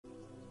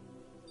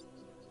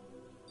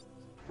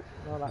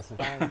No, that's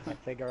fine. I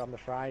figure on the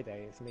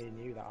Friday, it's me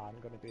and you that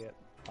aren't going to be at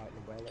fighting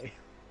Willy.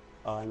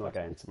 Oh, I'm not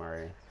going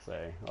tomorrow, so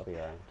I'll be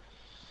around.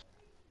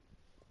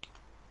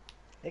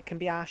 It can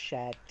be our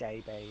shared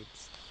day,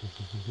 babes.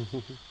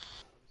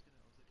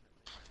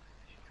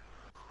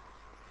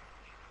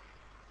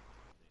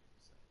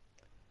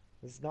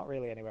 There's not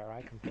really anywhere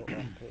I can put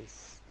one,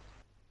 because...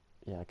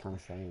 Yeah, kind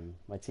of same.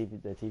 The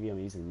TV I'm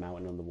using is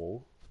mounted on the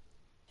wall,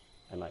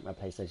 and like my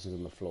PlayStation's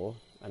on the floor,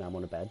 and I'm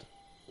on a bed.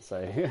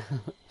 So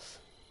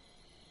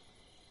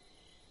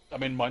I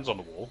mean, mine's on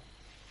the wall.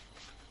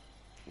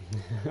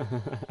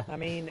 I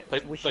mean, we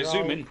They should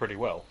zoom all... in pretty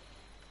well.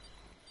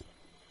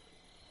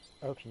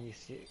 Oh, can you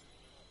see...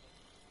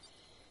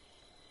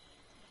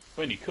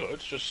 I mean, you could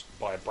just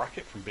buy a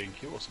bracket from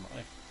B&Q or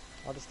something.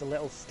 Or just a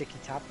little sticky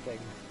tab thing.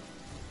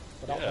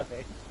 They're not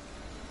heavy.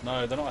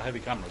 No, they're not heavy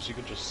cameras. You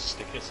could just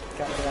stick it.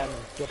 Get them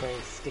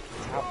double sticky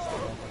tabs on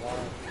the wall.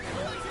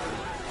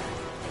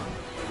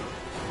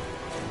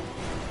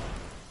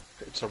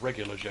 It's a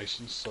regular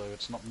Jason, so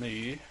it's not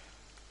me.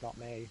 Not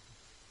me.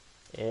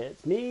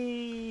 it's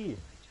me,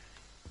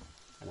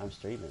 and I'm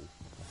streaming.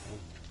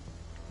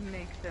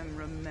 Make them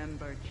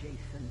remember,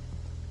 Jason.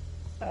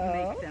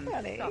 Oh, Make them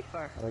honey.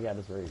 suffer. How do I get out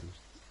of this room?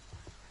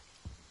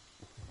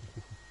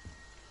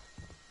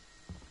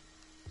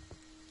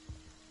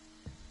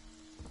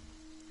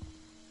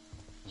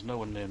 There's no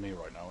one near me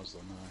right now, is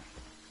there? No.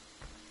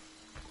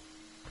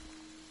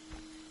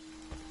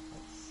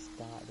 Let's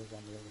start us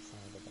on the other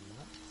side of the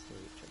map to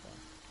each other.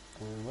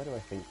 Where do I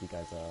think you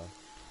guys are?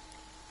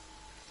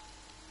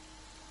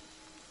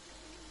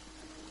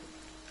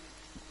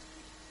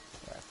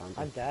 Right, I found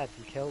you. I'm dead.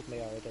 You killed me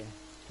already.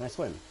 Can I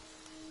swim?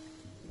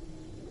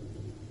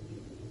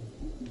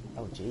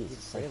 Oh jeez,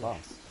 it's so Really?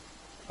 fast.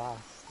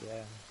 Fast,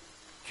 yeah.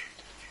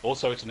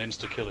 Also, it's an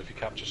insta-kill if you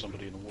capture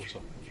somebody in the water.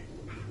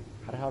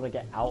 How the hell do I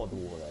get out of the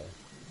water?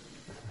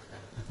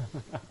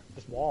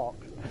 Just walk.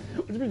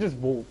 What do you mean just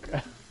walk?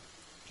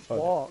 Just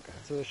walk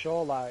to the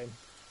shoreline.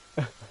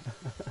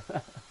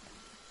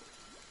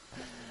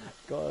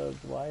 God,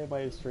 why am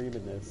I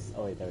streaming this?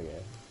 Oh wait, there we go.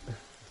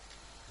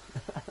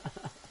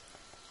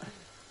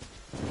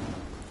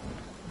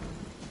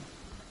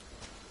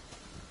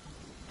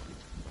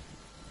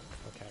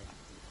 Okay.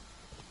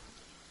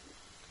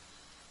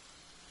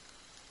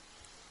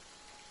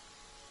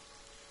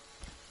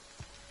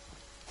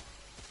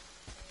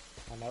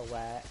 I know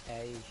where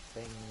a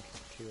thing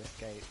to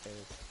escape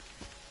is.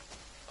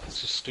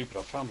 It's just stupid.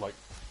 I found like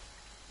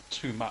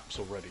 2 maps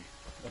already,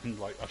 and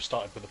like I've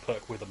started with a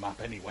perk with a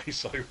map anyway.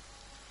 So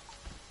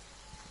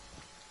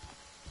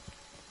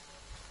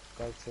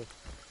Go to... I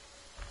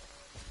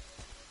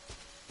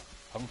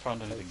haven't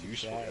found anything to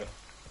useful Jay. yet.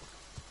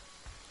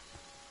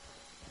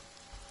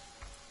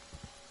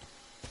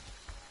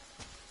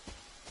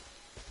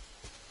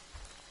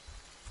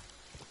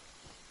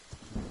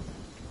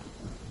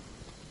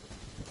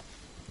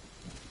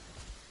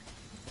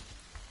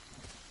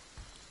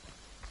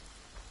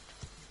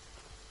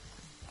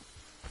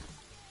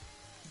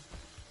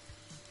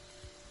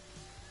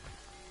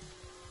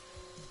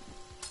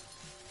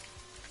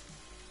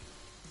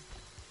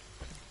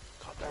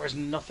 God, there is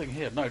nothing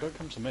here. No, don't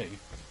come to me.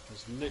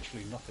 There's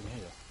literally nothing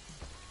here.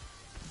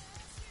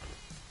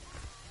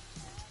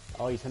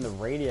 Oh, you turned the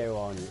radio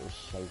on, you little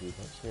shady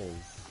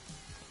bitches.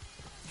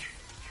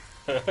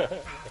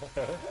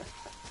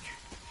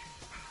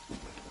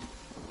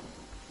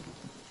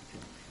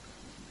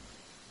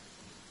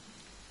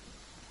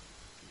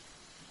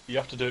 You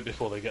have to do it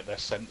before they get their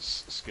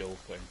sense skill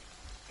thing.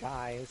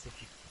 Guys,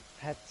 if you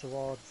head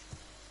towards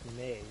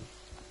me...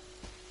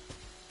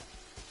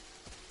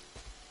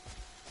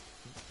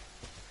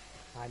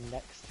 I'm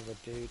next to the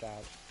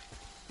doodad.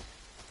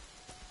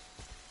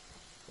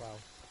 Well,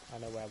 I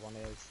know where one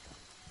is.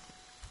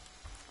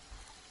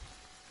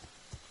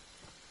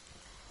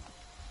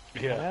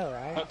 Yeah, I know,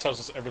 right? that tells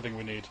us everything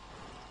we need.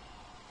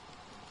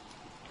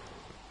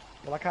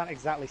 Well, I can't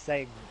exactly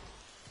say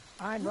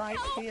I'm right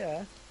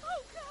here.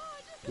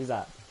 Who's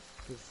that?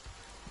 'Cause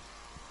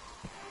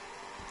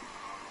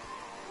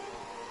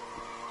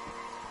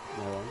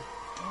No one.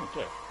 Oh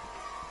dear.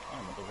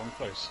 I'm at the wrong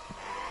place.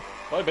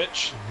 Bye,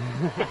 bitch.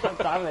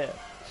 Damn it.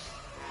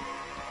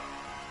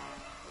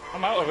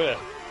 I'm out of here.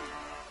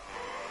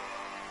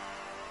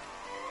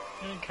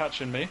 You ain't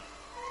catching me.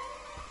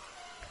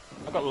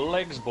 I've got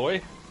legs,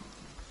 boy.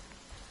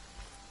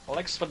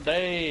 Legs for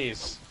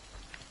days.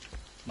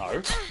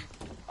 No.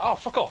 Oh,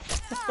 fuck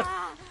off.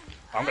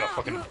 I'm gonna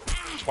fucking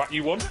twat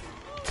you one.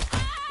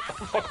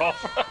 Fuck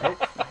off.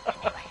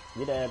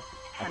 You're dead.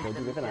 I Hunt killed you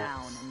them with an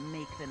down axe. and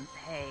make them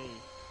pay.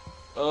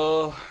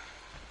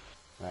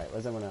 Right,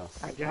 where's everyone else?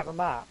 do you have a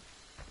map?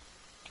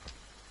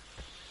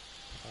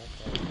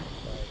 Okay, great.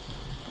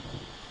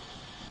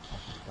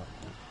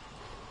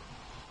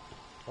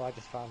 Well, I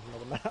just found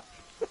another map.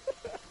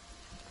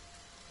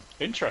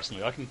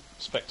 Interestingly, I can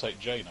spectate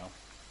Jay now.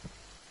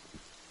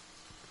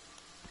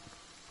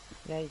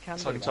 Yeah, you can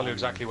So I do can tell you that.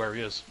 exactly where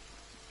he is.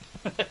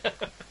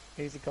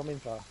 Who's he coming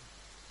for?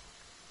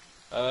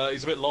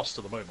 He's a bit lost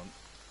at the moment.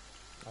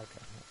 Okay,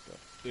 that's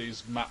good.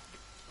 His map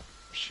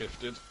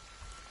shifted.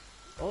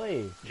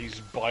 Oi! He's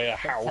by a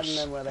Stop telling house.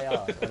 them where they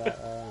are. Where I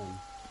am.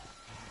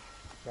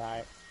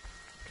 Right.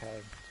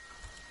 Okay.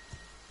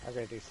 I'm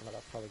gonna do something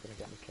that's probably gonna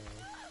get me killed.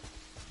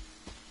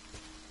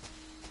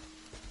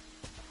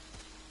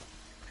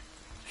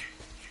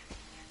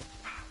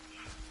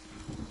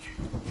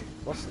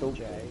 What's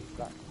stalking? Jay, is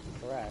that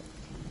correct?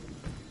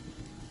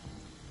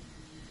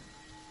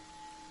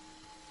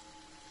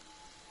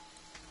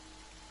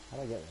 How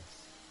do I get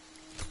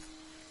this?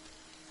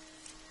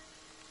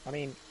 I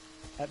mean,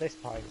 at this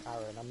point,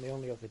 Aaron, I'm the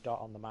only other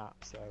dot on the map,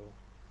 so...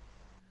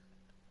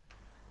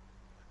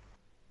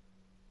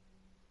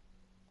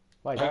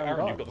 Wait,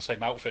 Aaron, you've got the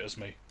same outfit as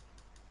me.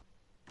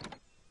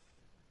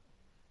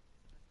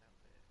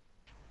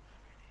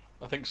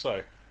 I think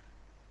so.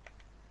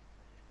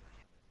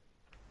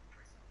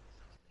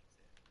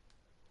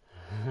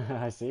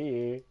 I see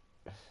you.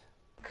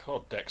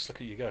 God, Dex,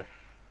 look at you go.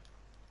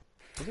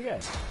 Where'd you go?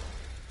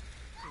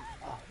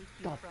 Oh,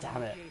 God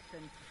damn it.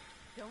 Jason.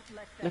 Don't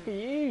let them Look at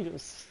you, little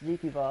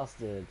sneaky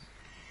bastard.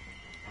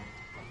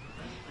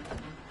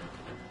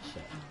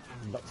 Shit.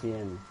 Locked me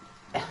in.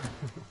 Right,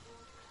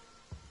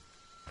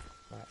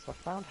 so I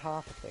found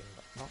half a thing,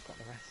 but not got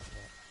the rest of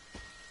it.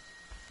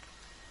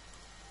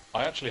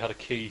 I actually had a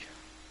key.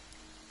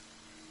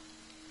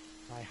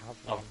 I have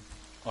Oh. one.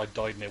 I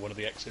died near one of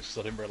the exits because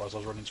I didn't realise I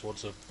was running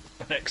towards an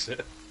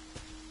exit.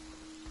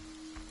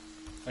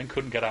 And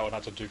couldn't get out and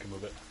had to duke him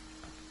with it.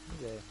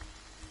 Yeah.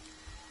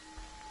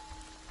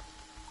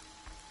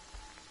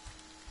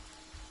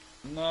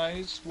 No,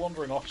 he's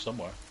wandering off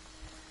somewhere.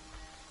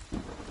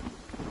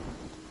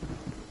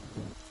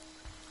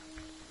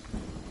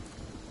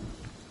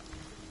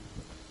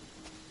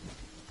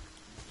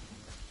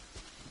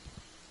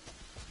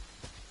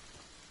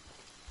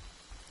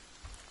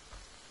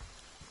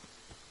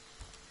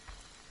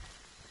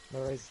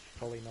 There is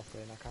fully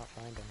nothing, I can't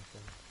find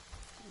anything.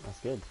 That's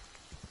good.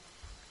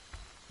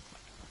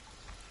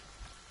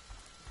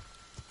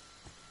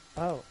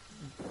 Oh,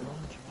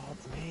 run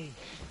towards me.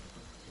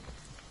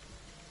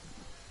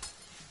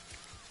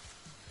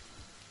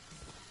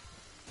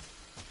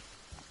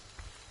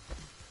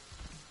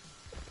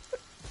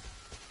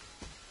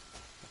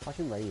 The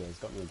fucking radio's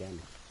got me again.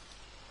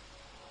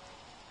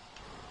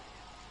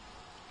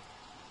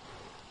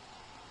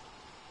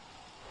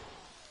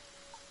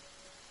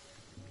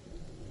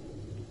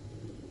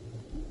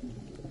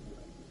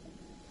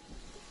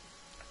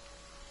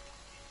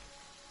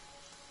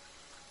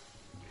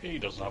 He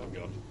doesn't have a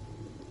gun.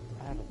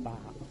 I have a bat.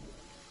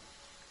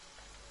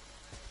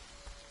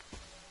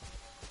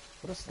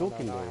 What does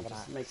stalking no, I do? have It an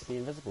just axe. makes me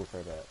invisible for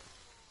a bit.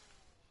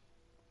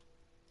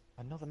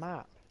 Another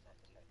map.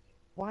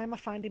 Why am I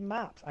finding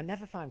maps? I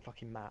never find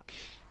fucking maps.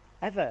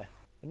 Ever.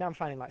 And now I'm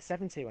finding like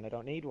 70 when I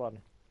don't need one.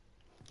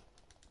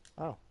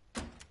 Oh.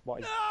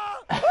 What is...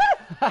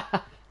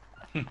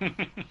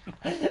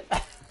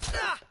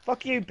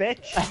 Fuck you,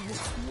 bitch!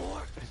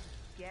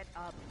 get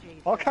up,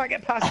 Jason. Oh, I can't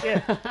get past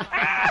you!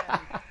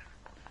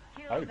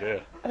 Kill Oh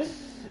dear.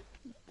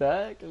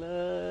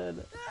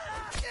 Declan!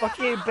 Fuck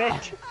you,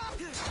 bitch!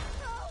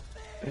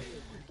 them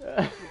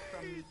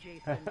from me,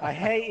 Jason. I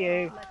hate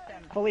you. Let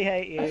them Fully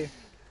hate you.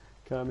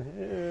 Come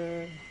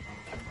here.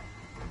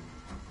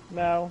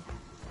 No.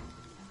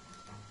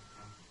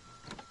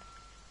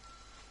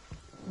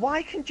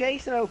 Why can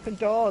Jason open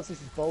doors?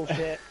 This is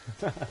bullshit.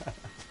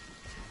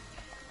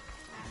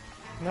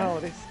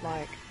 No, this is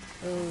like...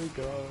 Oh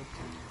god.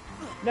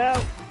 No!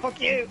 Fuck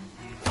you!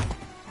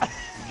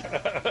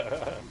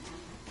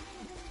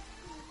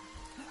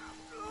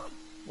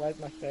 Where's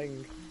my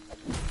thing?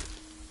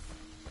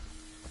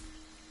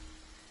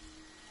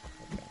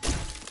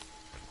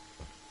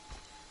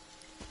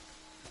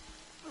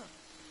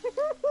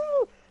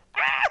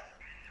 Ah!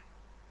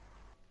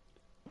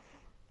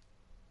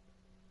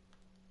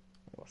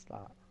 What's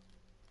that?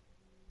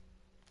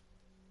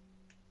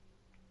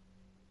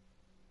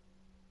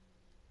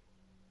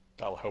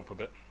 That'll help a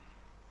bit.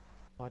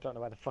 I don't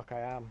know where the fuck I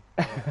am.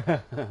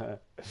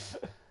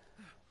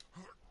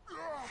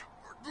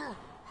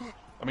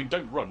 I mean,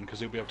 don't run because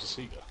he'll be able to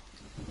see you.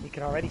 He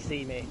can already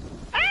see me.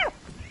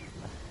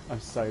 I'm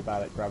so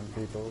bad at grabbing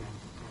people.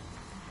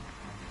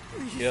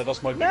 Yeah,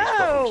 that's my biggest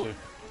No!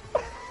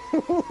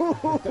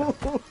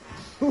 problem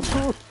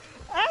too.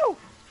 Ow!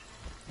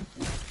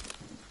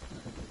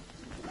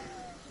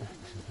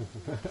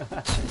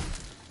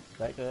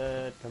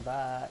 Declan, come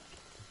back.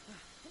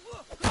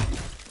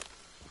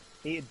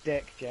 Eat a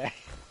dick, Jay.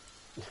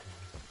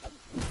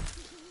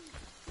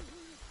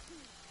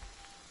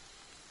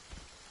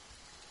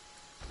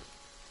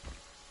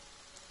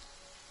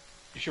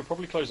 You should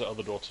probably close that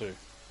other door too.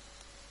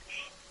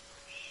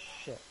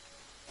 Shit.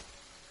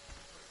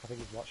 I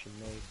think he's watching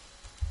me.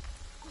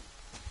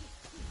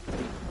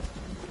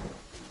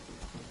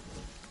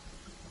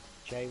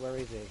 Jay, where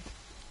is he?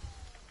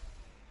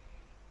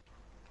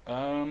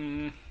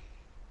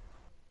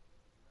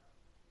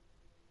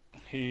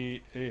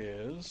 He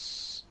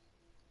is...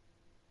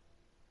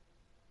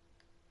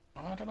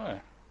 I don't know.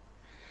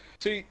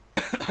 See,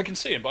 I can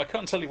see him, but I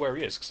can't tell you where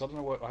he is because I don't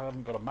know. I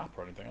haven't got a map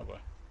or anything, have I?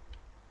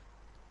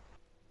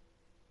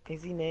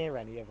 Is he near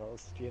any of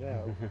us? Do you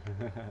know?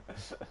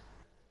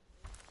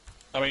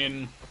 I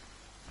mean,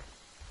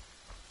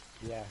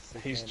 Yes.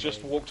 he's near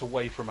just me. walked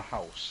away from a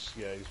house.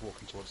 Yeah, he's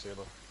walking towards the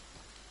other.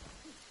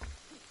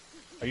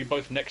 Are you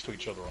both next to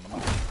each other on the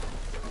map?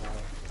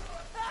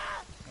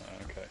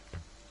 No. Okay.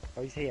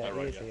 Oh, he's here. Oh,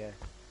 right, he is yeah. here.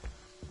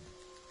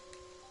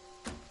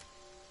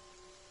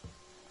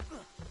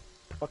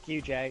 Fuck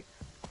you, Jay.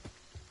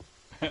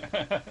 Oh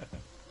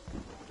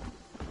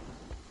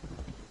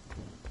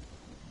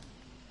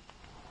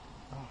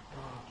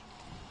god.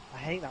 I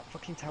hate that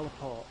fucking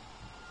teleport.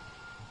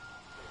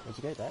 Where'd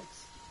you go, Dex?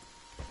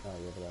 Oh,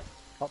 you're over there.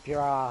 Up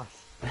your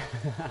ass.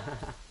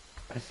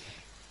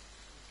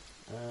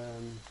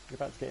 You're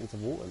about to get into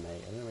water,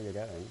 mate. I don't know where you're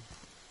going.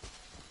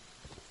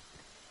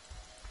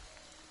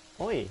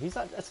 Oi, who's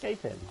that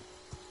escaping?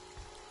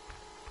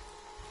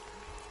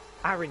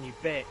 Aaron, you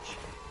bitch.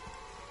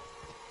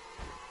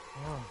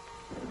 Oh.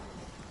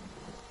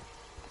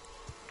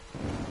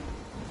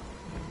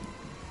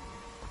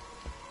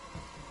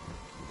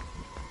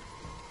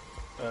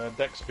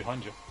 Dex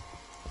behind you.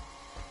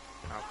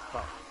 Oh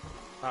fuck.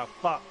 Oh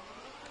fuck.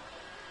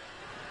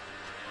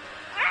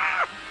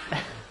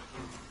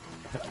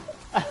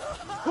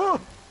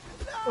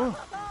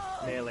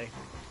 Nearly.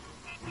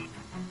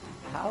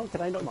 How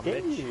can I not Come on,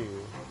 get bitch.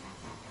 you?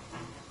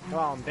 Come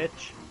on,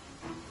 bitch.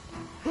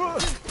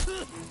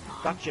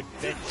 Gotcha,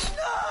 bitch.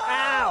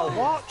 Ow!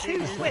 What? Two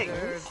They swings?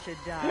 deserve to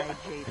die,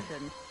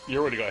 Jason. You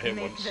already got hit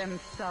Make once. them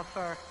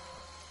suffer.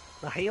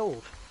 I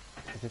healed.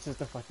 If this is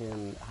the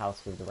fucking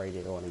house with the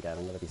radio on again,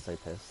 I'm gonna be so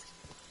pissed.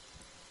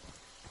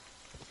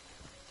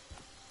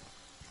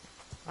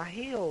 I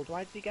healed.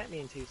 Why did he get me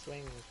in two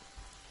swings?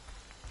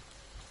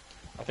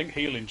 I think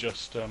healing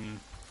just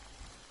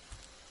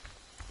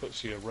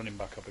puts you running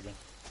back up again.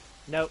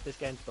 Nope, this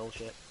game's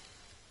bullshit.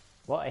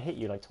 What? I hit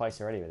you like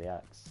twice already with the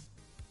axe.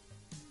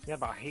 Yeah,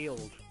 but I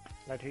healed.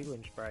 No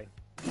healing spray.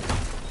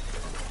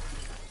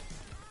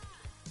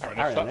 Aaron,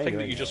 Aaron, if I know that thing you're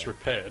that in you just there.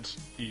 repaired,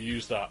 you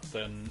use that,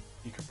 then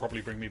you could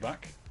probably bring me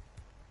back.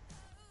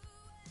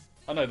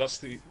 Oh no, that's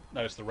the...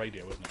 No, it's the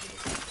radio, isn't it?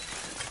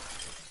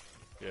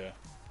 Yeah.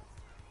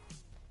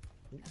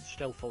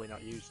 Still fully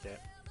not used it.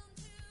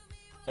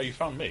 Oh, you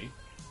found me?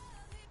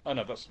 Oh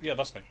no, that's... Yeah,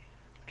 that's me.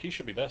 The key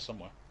should be there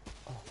somewhere.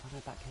 Oh, why am I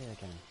back here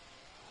again?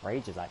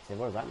 Rage is active.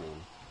 What does that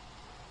mean?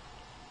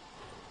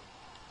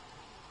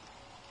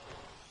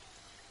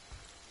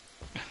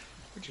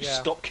 Would you Yeah.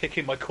 stop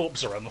kicking my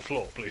corpse around the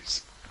floor,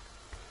 please?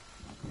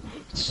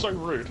 It's so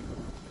rude.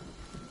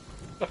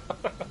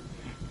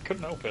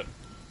 Couldn't help it.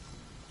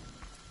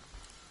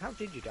 How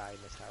did you die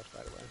in this house,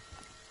 by the way?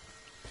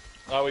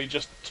 Oh, he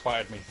just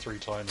spotted me 3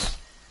 times.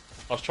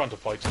 I was trying to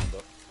fight him,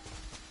 but...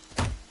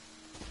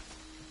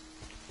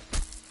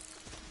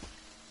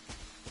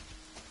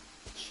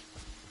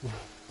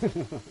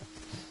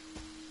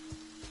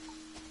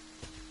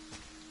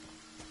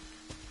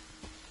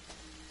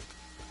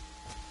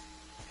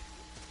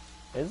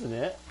 Isn't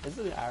it?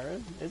 Isn't it,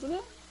 Aaron? Isn't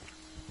it?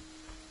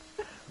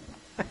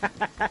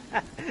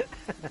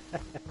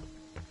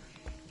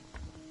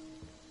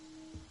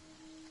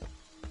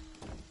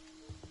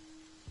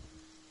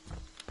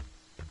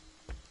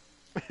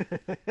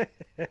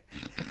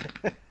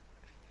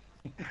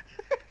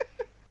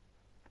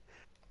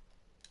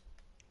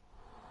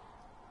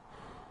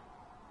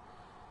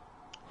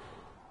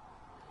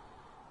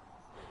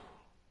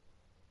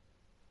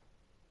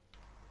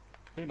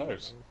 Who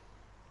knows?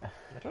 I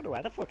don't know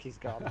where the fuck he's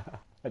gone.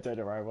 I don't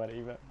know where I went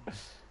either.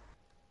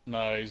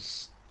 No,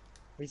 he's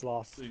He's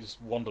lost.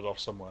 wandered off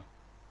somewhere.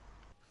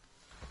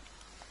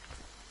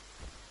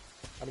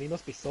 I mean, he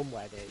must be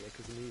somewhere near you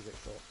because the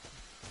music's up.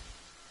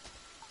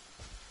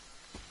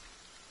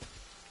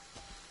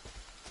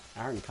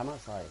 Aaron, come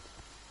outside.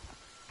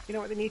 You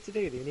know what they need to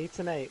do? They need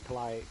to make,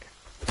 like...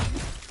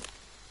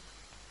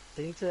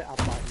 They need to add,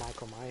 like,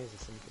 Michael Myers or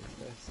something to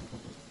this.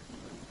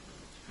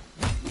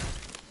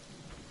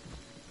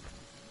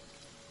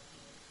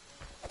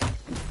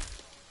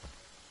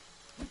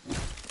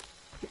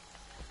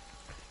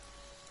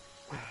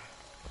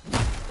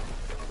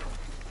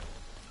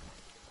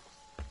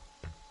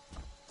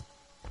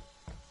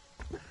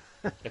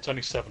 It's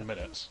only 7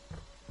 minutes.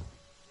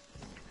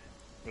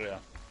 Yeah.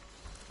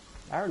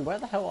 Aaron, where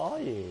the hell are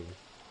you?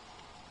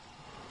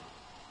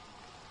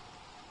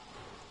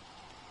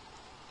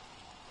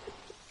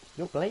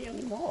 You're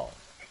blatantly not.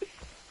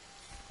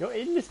 You're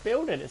in this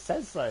building, it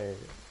says so.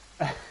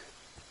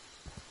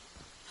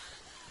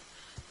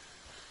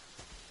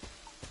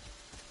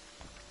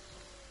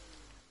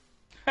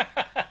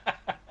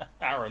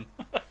 Aaron.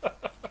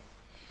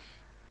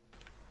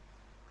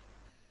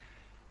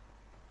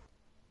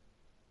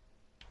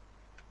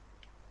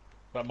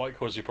 That might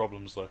cause you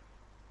problems, though.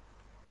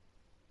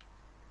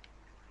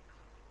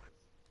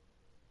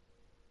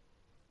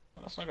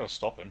 That's not going to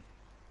stop him.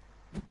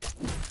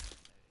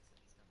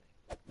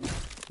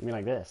 You mean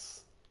like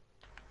this?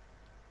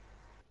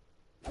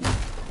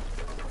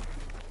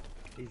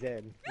 He's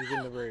in. He's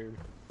in the room.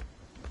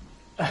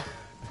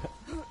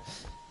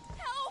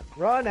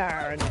 Run,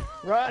 Aaron!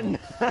 Run!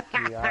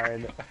 You,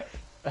 Aaron.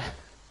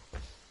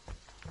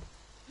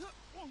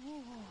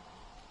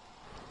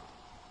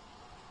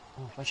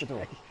 Oh, where's the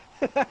door?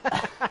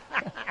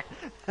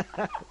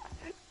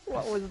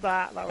 What was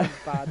that? That was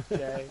bad,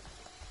 Jay.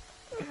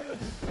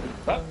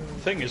 That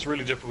thing is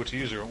really difficult to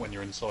use when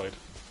you're inside.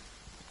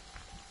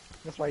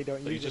 That's why you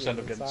don't So you use just it end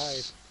up getting...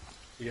 inside.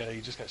 Yeah,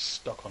 you just get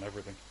stuck on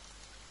everything.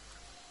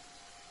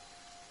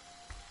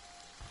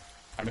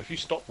 And if you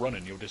stop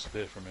running, you'll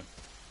disappear from it.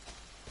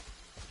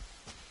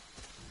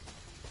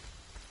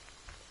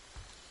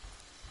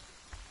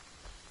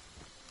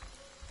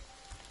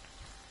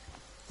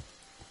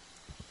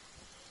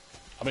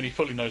 I mean, he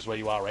fully knows where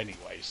you are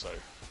anyway, so...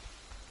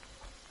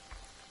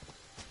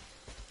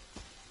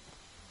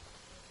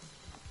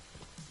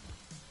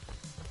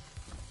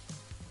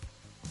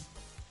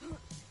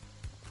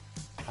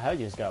 I heard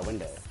you just go out a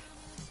window.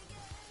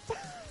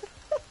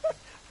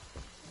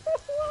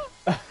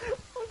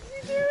 What's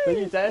he doing? Don't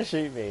you dare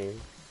shoot me.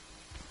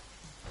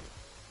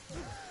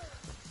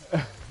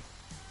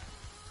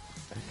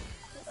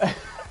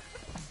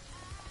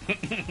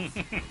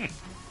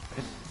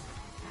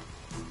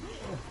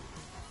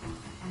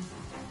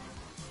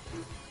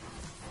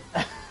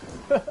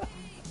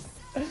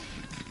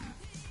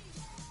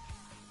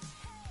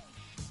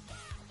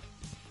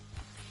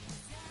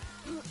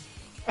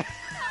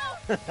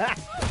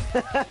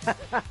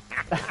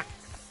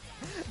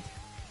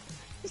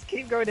 Just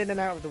keep going in and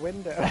out of the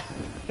window.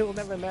 You'll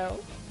never know.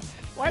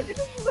 Why did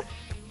you just...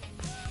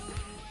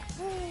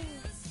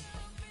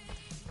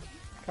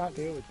 Can't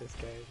deal with this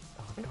game.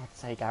 Oh, for God's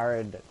sake,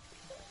 Aaron.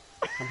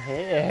 I'm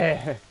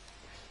here.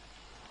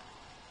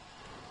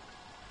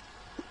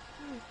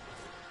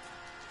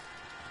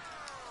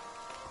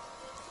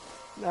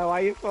 No,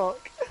 why you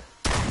fuck?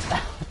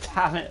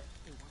 Damn it.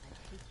 They want to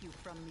take you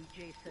from me,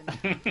 Jason.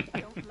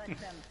 Don't let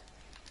them.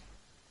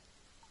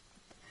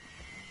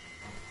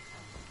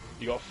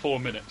 You got 4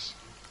 minutes.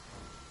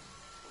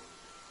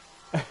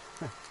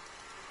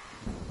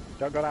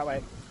 Don't go that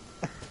way.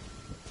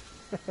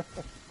 If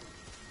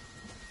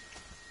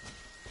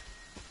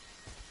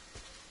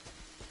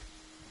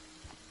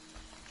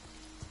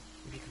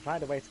you can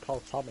find a way to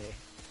call Tommy.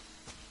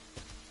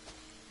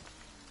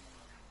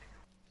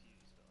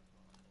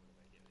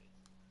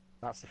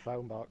 That's the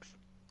phone box.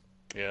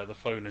 Yeah, the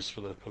phone is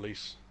for the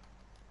police.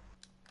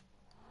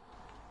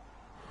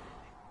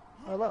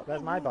 Oh look,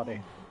 there's my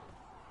body.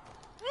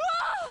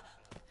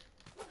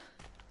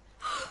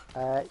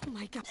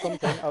 My God.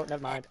 Something. Oh,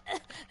 never mind.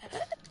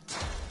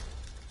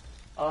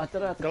 Oh, I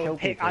don't know how to Go kill and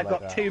pick. people I've like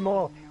got that. 2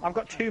 more. I've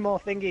got 2 more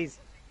thingies.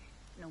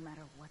 No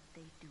matter what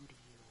they do to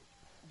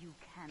you, you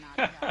cannot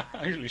die.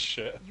 Holy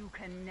shit. You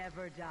can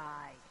never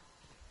die.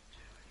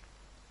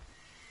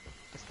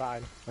 It's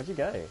fine. Where'd you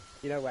go?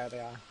 You know where they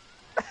are.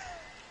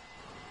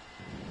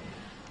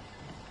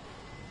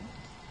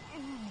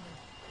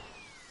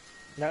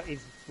 No,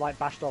 he's like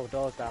bashed all the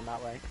doors down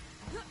that way.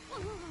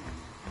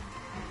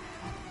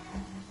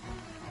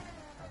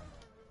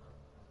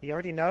 He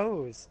already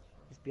knows.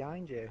 He's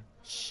behind you.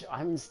 Shh,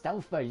 I'm in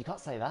stealth mode, you can't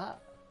say that.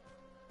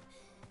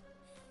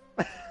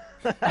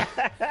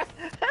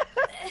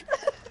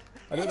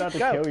 I don't know how to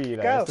Go, kill you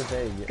though, go, that's the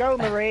thing. Go,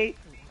 Marie!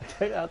 I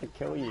don't know how to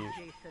kill you.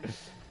 Jason,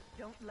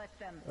 don't let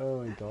them.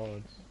 Oh my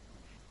god.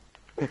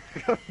 Go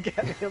and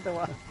get the other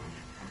one.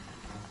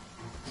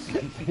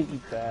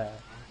 He's there.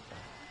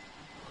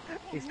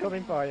 He's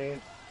coming for you.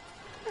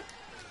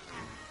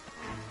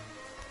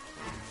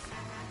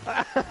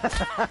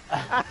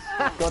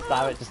 God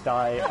damn it, just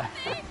die.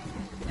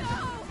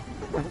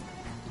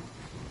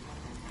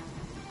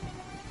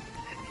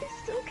 He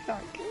still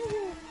can't kill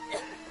you.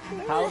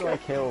 How do I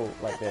kill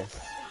like this?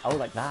 Oh,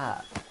 like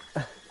that.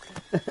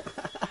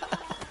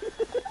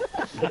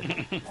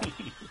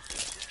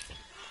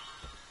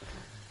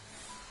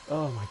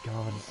 Oh my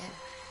god.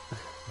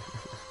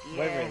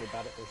 We're really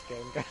bad at this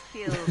game, guys.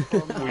 Kill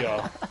for We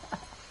are.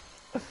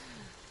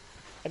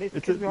 And it's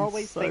It because took we me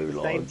always so think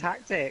the same long.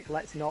 tactic.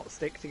 Let's not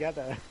stick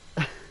together.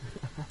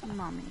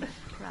 Mommy is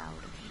proud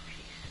of you,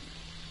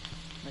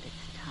 Jason. But it's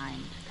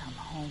time to come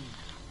home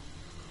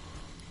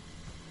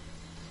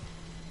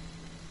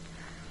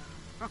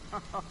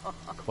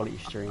now. Quality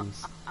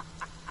streams.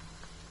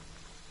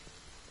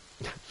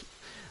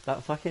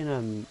 That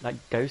fucking that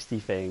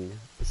ghosty thing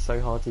is so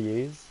hard to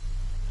use.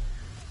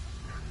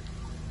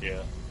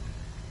 Yeah.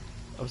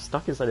 I was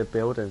stuck inside a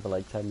building for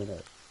like 10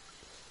 minutes.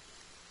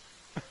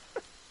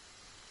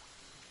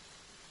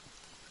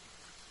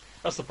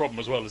 That's the problem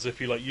as well, is if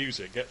you like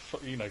use it, get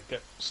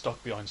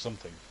stuck behind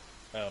something,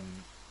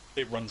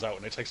 it runs out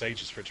and it takes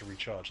ages for it to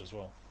recharge as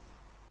well.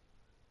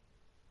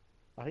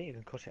 I think you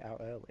can cut it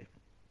out early.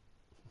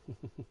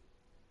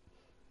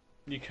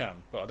 You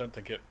can, but I don't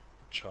think it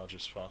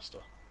charges faster.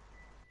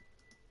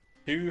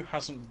 Who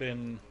hasn't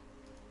been...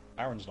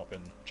 Aaron's not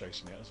been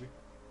Jason yet, has he?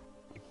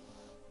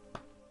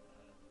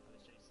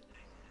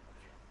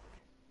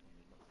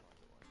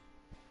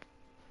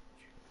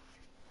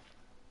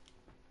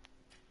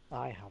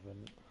 I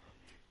haven't.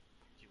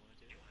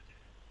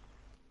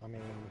 I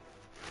mean...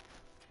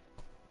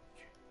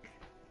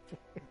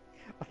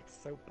 I'm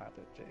so bad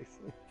at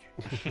Jason.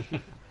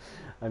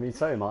 I mean,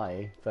 so am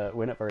I, but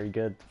we're not very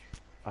good.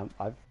 I'm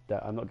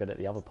not good at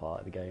the other part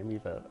of the game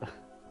either.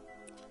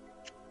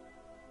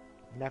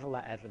 Never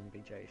let Evan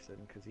be Jason,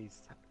 because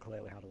he's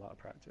clearly had a lot of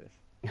practice.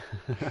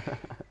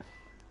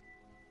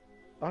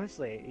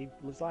 Honestly, he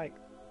was like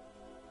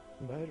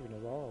murdering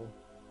us all.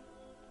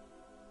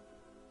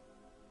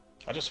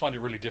 I just find it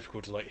really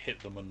difficult to like hit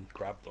them and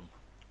grab them.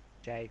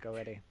 Jay, go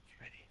ready.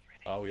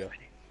 Oh yeah.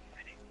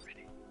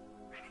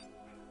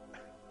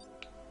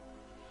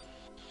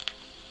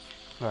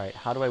 Alright,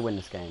 how do I win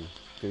this game?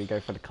 Do we go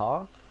for the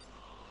car?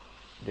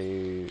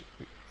 Do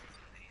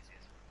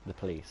the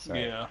police?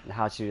 Right? Yeah. And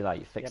how do you like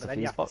Yeah, fix but the then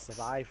you fuse have box? to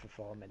survive for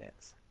 4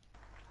 minutes.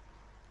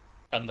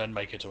 And then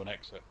make it to an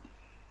exit.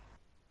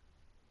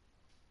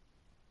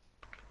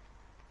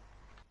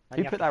 Then Who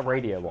you have put to that find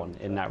radio the on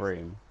phone in that first.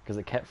 room? Because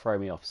it kept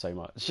throwing me off so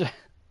much.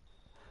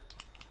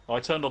 I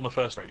turned on the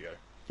first radio.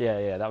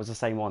 Yeah, that was the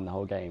same one the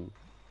whole game.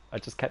 I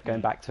just kept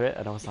going back to it,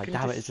 and I was You like, can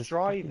 "Damn it, it's just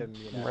destroy fucking them,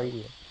 you know.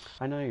 radio."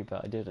 I know,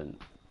 but I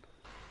didn't.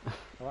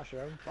 Well, that's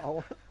your own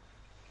fault.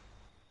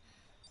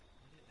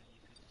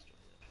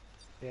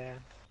 Yeah,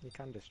 you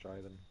can destroy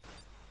them.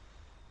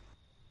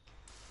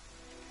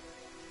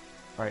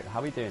 Right, how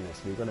are we doing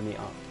this? We're gonna meet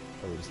up,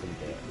 or we're just gonna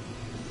do it?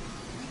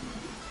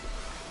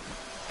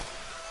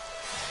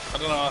 I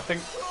don't know, I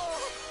think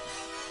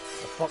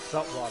The fucked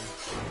up one.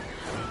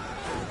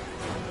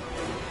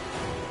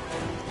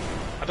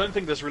 I don't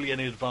think there's really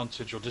any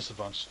advantage or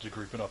disadvantage to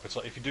grouping up. It's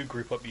like if you do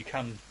group up, you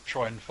can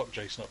try and fuck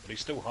Jason up, but he's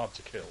still hard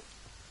to kill.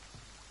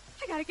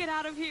 I gotta get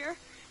out of here.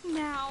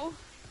 Now.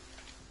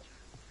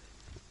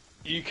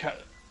 You can,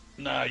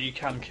 you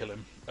can kill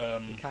him.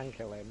 You can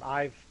kill him.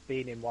 I've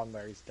been in one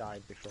where he's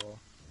died before.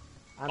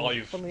 And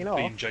I've funnily been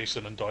enough,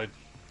 Jason and died.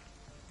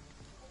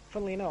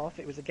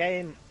 it was a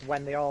game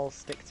when they all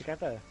stick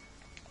together.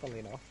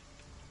 Funnily enough.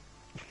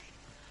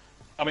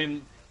 I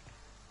mean,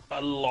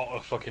 a lot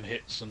of fucking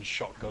hits and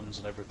shotguns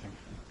and everything.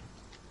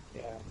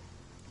 Yeah.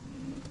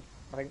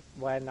 I think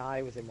when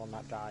I was in one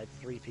that died,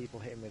 3 people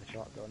hit him with a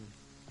shotgun.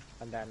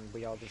 And then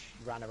we all just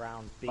ran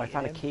around beating I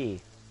found a him.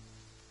 key.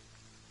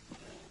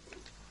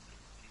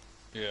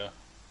 Yeah.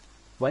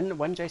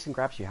 When Jason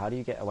grabs you, how do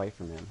you get away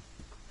from him?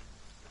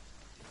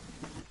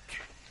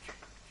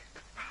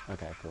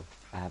 Okay, cool.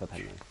 I have a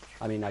penknife.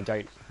 I mean, I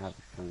don't have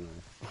a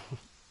penknife.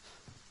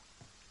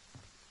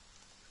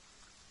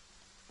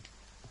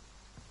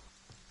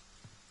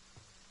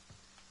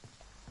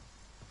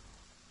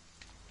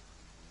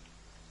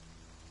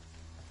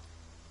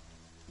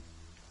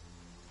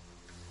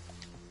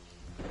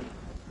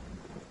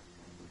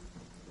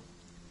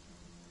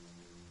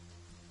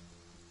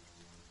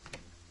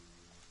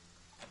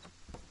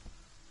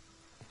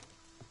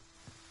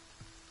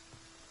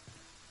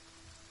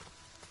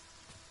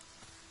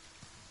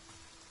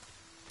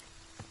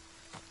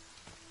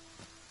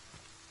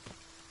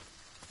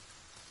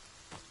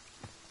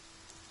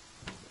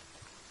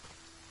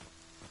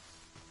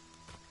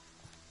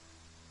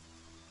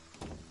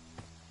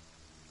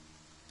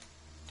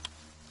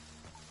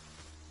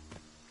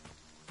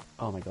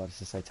 Oh my god,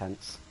 this is so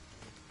tense.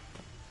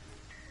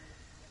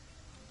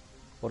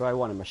 What do I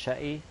want, a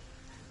machete?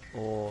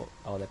 Or...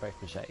 oh, they're both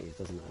machetes,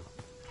 doesn't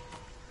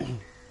it?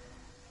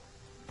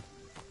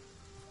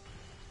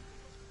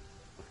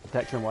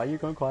 Declan, why are you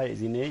going quiet? Is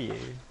he near you?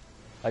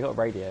 I got a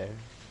radio,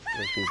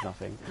 which means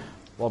nothing.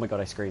 Oh my god,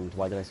 I screamed.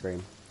 Why did I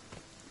scream?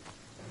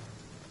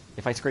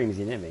 If I scream, is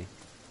he near me?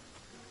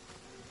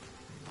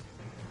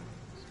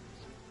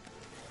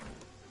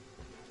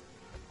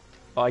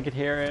 Oh, I could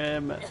hear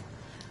him!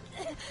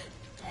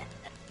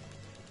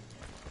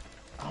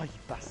 Oh, you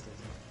bastard.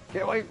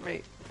 Get away from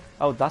me!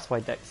 Oh, that's why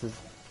Dex is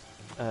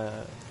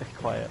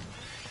quiet.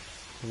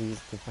 'Cause he's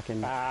the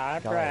fucking guy.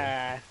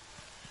 Barbara.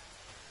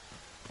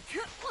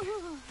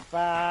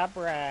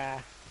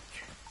 Barbara.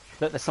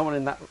 Look, there's someone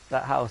in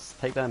that house.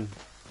 Take them.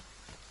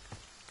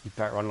 You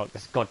better unlock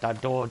this goddamn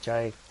door,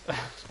 Jay.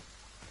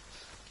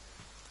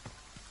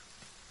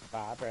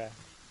 Barbara.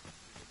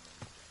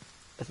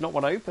 There's not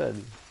one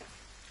open.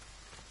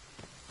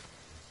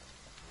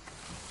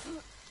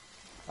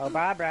 Oh,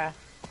 Barbara.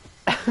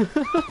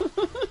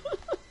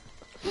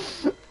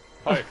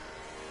 Hi.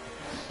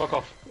 Fuck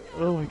off.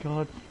 Oh my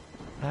god.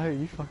 No,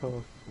 you fuck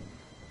off.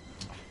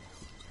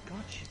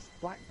 God, she's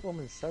black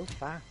woman's so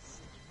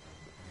fast.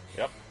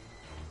 Yep.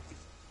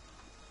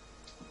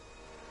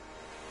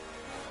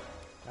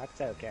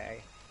 That's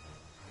okay.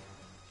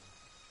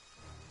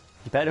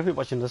 You better be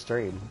watching the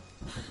stream.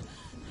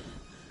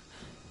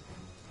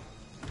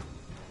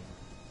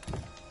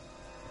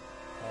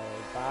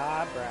 Oh,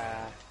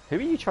 Barbara. Who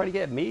are you trying to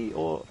get, me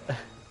or...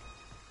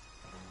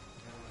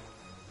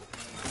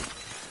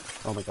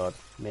 oh my god,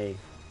 me.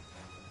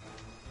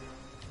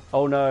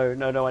 Oh no, I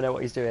know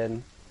what he's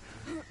doing.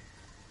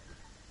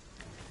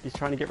 He's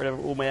trying to get rid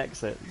of all my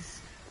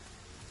exits.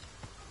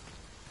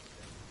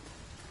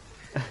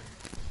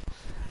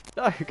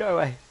 No, go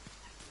away.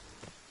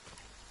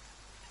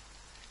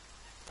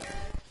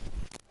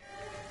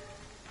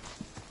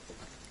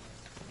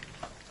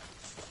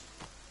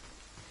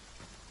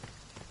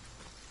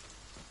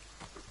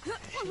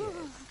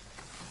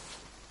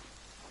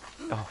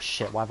 Oh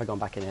shit, why have I gone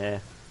back in here?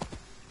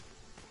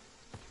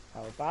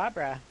 Oh,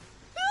 Barbara.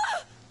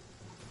 What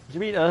do you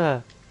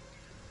mean,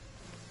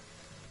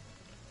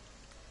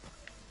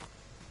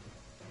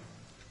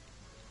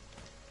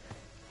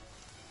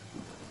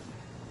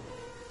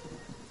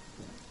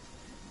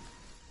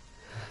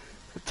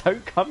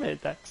 Don't come here,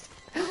 Dex.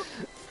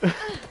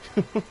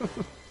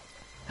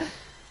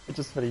 It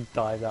just really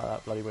dived out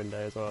that bloody window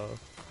as well.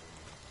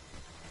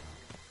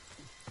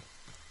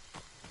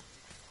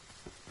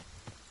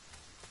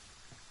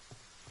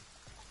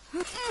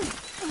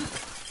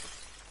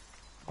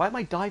 Why am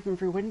I diving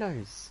through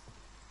windows?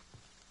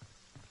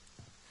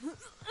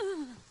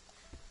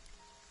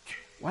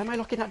 Why am I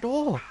locking that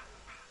door?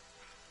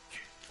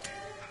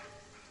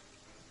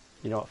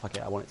 You know what, fuck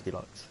it, I want it to be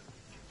locked.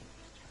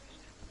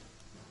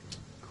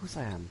 Of course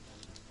I am.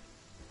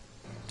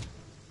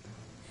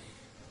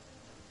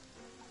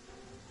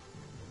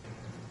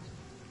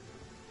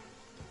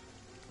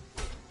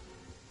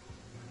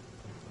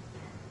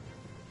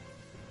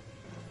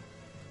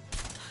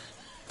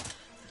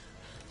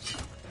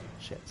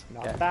 Shit.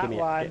 Not Yeah, that give me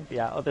one. Get me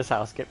out of this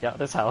house, get me out of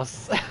this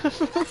house.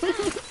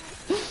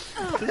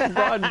 Just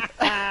run!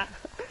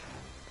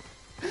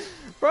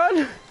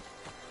 Run!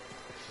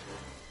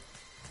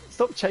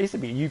 Stop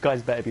chasing me, you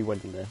guys better be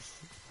winning this.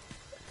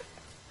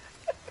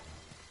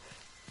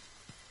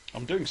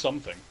 I'm doing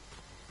something.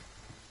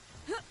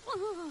 Shit,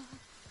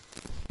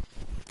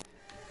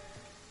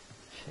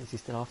 is he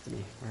still after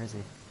me? Where is he?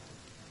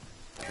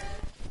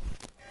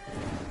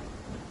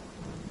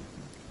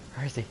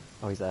 Where is he?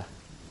 Oh, he's there.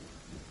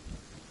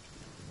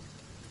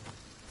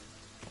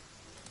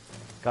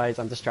 Guys,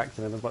 I'm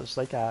distracting him as much as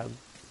I can.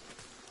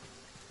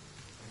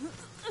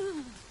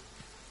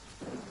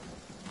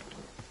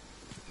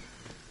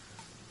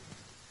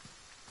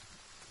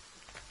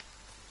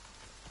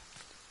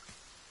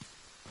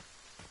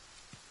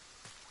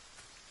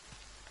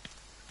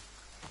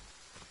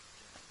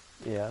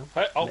 Yeah.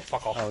 Hey, oh,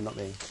 fuck off. Oh, not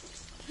me.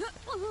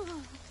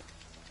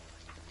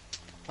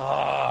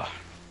 Ah,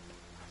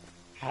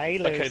 Hey,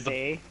 Okay,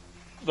 Lucy.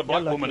 the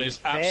black You're woman looking is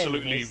thin.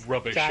 absolutely Is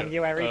rubbish.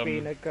 January at,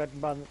 been a good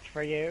month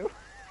for you?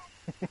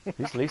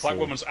 Who's Lucy? Black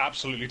woman's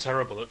absolutely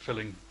terrible at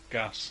filling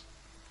gas.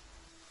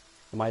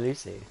 Am I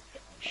Lucy?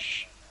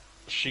 She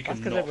That's 'cause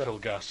cannot it fill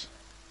gas.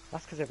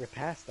 That's because of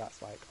repair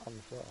stats, like, on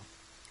the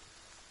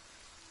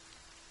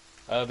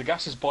floor. The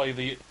gas is by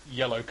the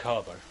yellow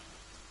car, though.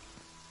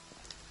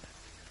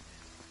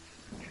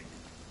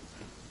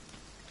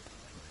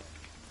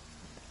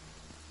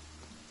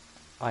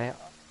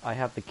 I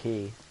have the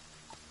key.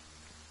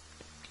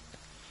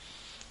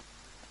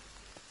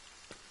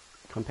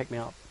 Come pick me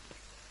up.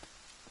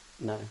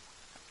 No.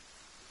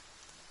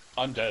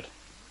 I'm dead.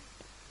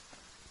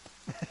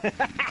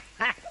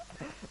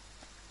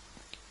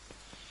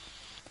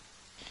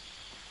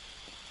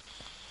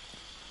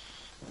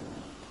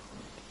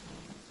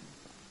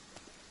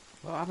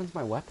 What happened to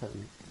my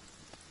weapon?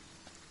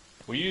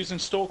 Were you using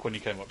stalk when you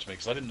came up to me?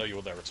 Because I didn't know you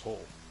were there at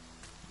all.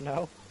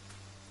 No?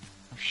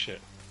 Oh,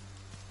 shit.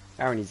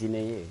 Aaron, is he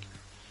near you?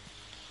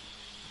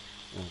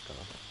 Oh god.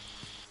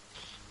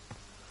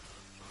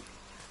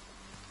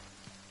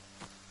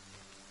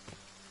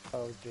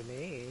 Oh,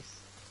 Denise.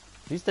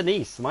 Who's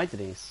Denise? Am I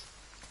Denise?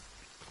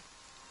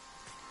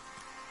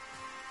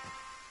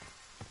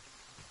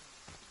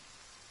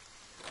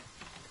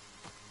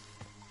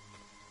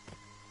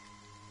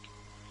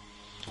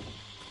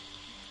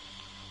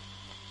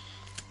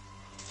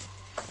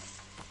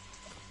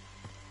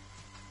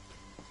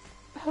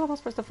 What the hell am I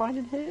supposed to find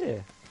in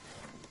here?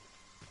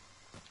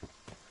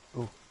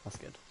 Oh, that's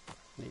good.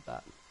 Need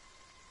that.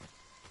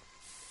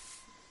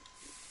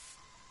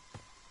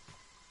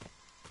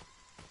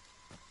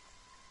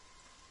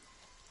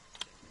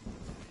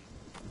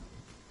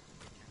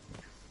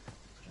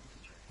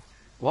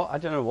 What? I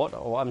don't know what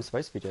I'm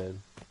supposed to be doing.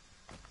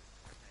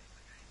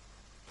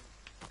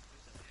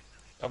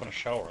 Having a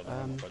shower at the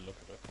moment, if I look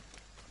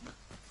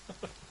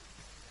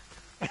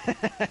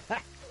at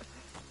it.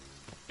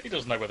 He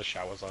doesn't know where the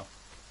showers are.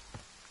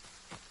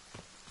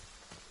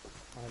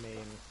 I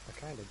mean, I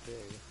kind of do.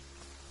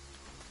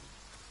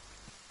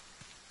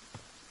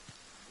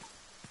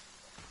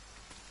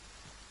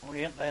 Oh,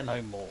 he ain't there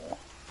no more.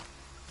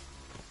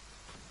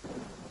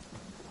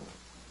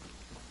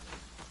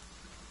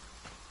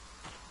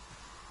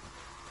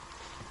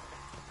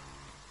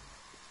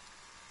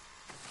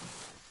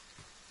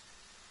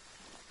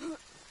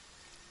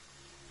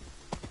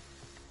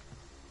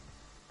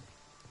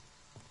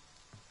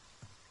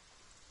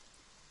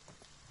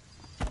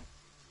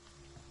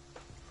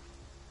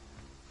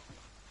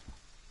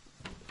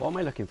 What am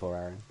I looking for,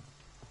 Aaron?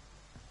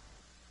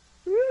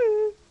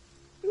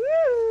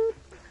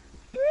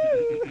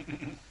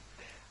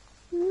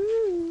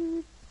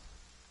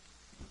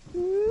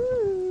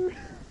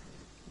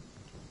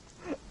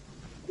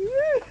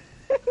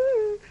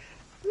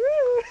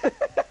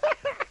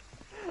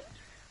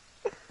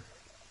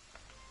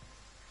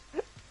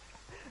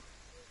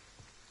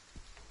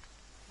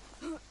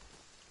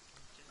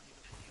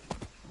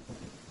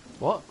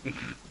 What?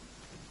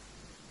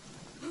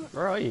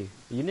 Where are you?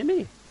 Are you near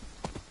me?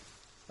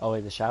 Oh,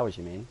 in the showers,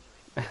 you mean?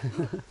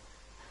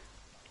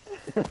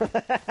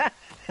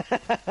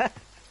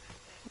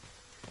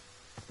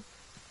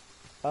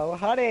 Oh,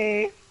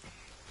 honey.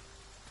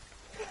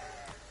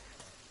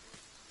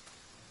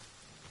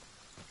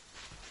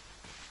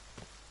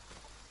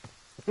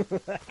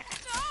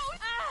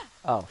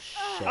 Oh,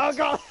 shit. Oh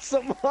god,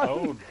 someone.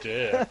 Oh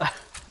dear.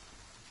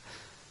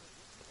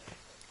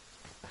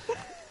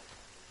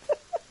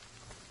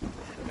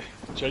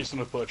 Jason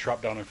had put a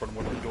trap down in front of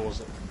one of the doors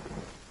that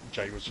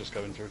Jay was just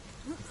going through.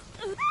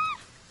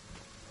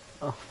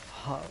 Oh,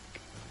 fuck.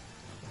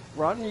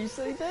 Run, you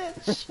silly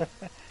bitch!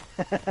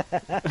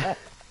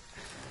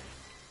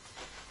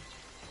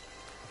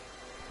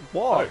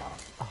 What? Oh.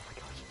 Oh my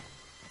god.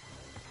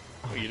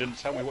 Well, you didn't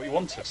tell me what you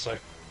wanted, so...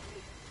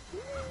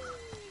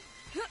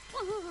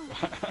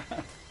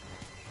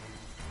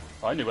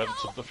 I knew where the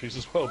subterfuge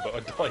as well, but I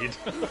died.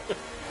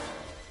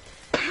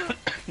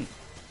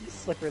 You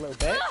slippery little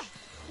bitch.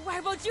 Why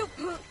won't you?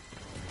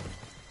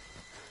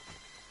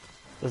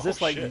 Does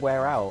this, Oh, like, shit.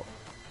 wear out?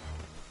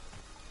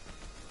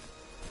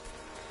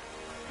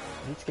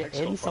 I need to get Next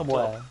in stop,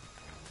 somewhere. up.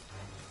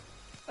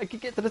 I can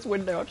get to this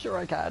window, I'm sure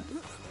I can.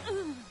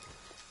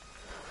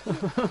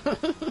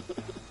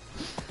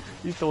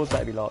 These doors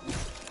better be locked.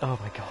 Oh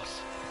my god.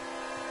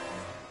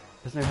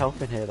 There's no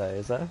health in here though,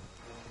 is there?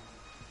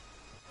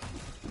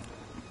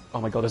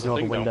 Oh my god, there's no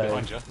other Thing down window.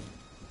 behind you.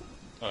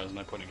 Oh, there's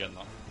no point in getting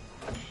that.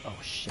 Oh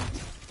shit.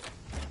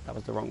 That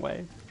was the wrong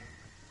way.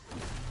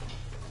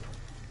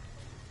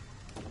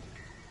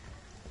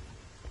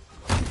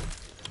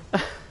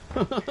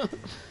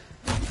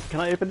 Can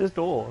I open this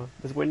door?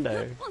 This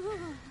window?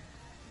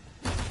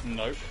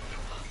 Nope.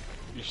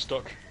 You're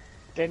stuck.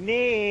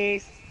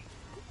 Denise.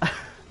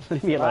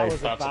 Leave me That alone. was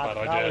a That's a bad. bad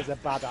That idea. was a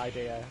bad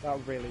idea. That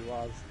really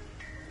was.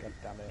 God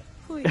damn it.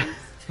 Please.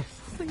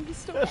 Please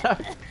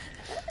stop.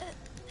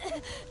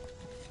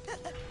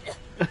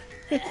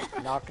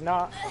 Knock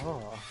knock.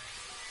 Oh.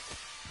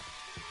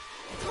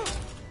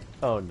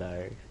 Oh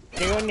no.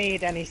 Do you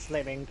need any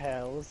slimming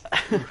pills?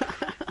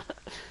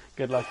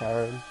 Good luck,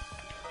 Aaron.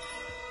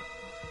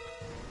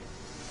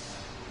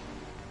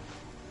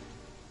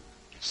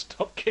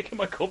 Stop kicking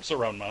my cups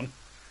around, man.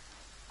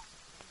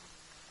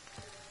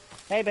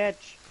 Hey,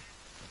 bitch.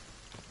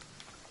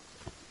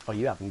 Oh,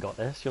 you haven't got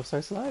this. You're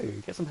so slow.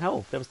 Get some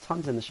health. There was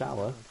tons in the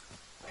shower.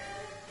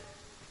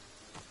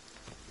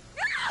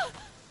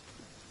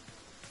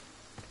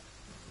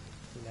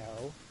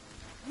 No.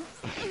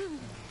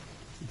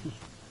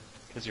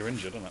 Because you're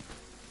injured, isn't it?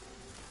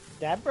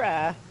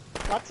 Deborah,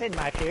 what's in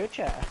my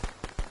future?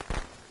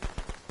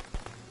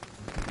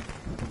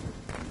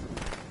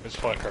 His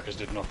firecrackers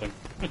did nothing.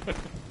 Please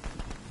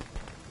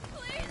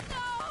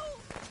no.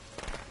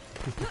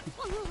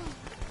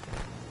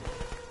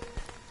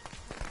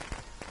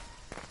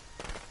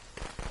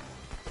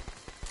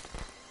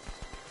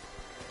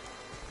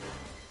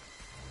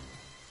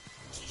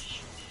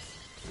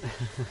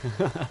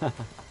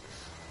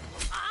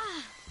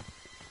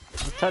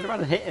 Just turn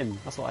around and hit him.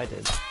 That's what I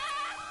did.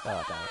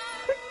 Oh, damn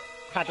it.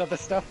 Had other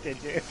stuff,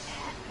 did you?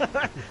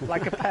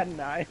 Like a pen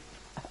knife.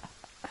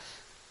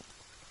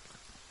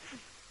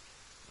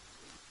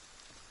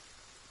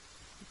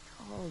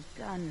 All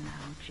done now,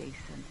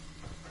 Jason.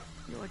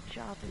 Your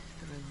job is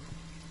through.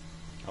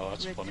 Oh,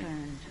 that's funny.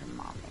 Return to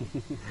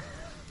mommy.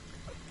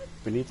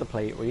 We need to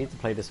play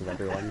this with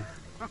everyone.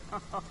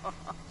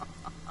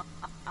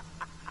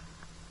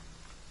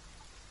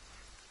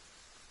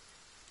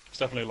 It's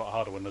definitely a lot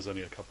harder when there's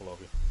only a couple of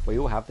you. We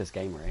all have this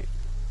game, right?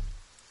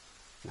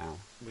 Now.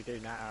 We do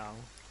now.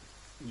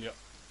 Yep.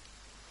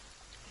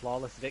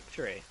 Flawless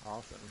victory.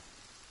 Awesome.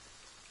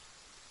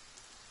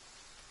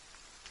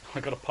 I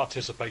got a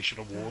participation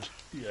award.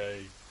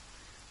 Yay.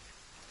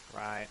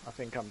 Right, I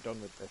think I'm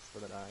done with this for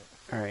the night.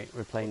 Alright,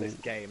 we're Or playing this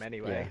game,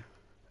 anyway.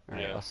 Yeah.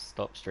 Alright, Yeah. I'll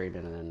stop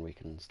streaming and then we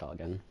can start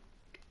again.